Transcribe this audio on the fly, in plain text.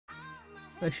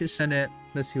Let's just send it.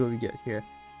 Let's see what we get here.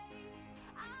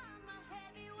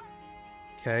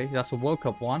 Okay, that's a World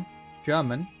Cup one.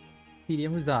 German.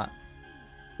 TDM was that?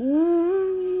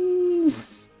 Ooh.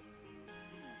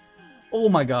 Oh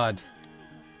my god.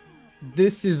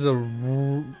 This is a...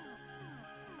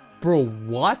 Bro,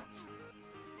 what?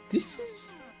 This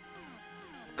is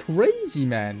crazy,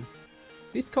 man.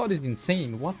 This card is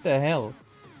insane. What the hell?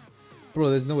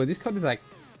 Bro, there's no way. This card is like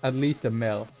at least a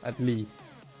mil. At least.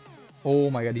 Oh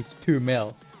my god, it's 2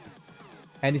 mil.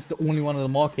 And it's the only one on the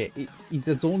market.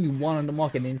 There's only one on the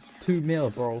market and it's 2 mil,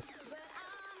 bro.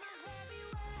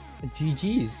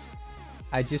 GG's.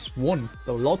 I just won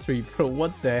the lottery, bro.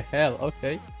 What the hell?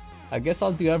 Okay. I guess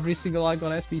I'll do every single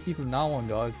icon SBT from now on,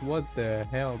 guys. What the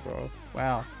hell, bro?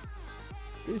 Wow.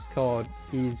 This card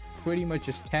is pretty much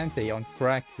just Kante on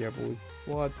crack here, boys.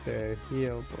 What the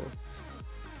hell, bro?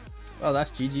 Well,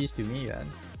 that's GG's to me, man.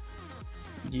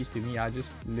 GG's to me. I just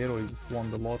literally just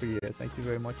won the lottery here. Thank you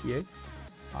very much, EA.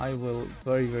 I will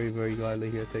very, very, very gladly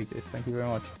here take this. Thank you very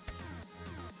much.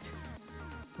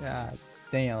 Yeah,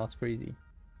 damn, that's crazy.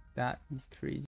 That is crazy.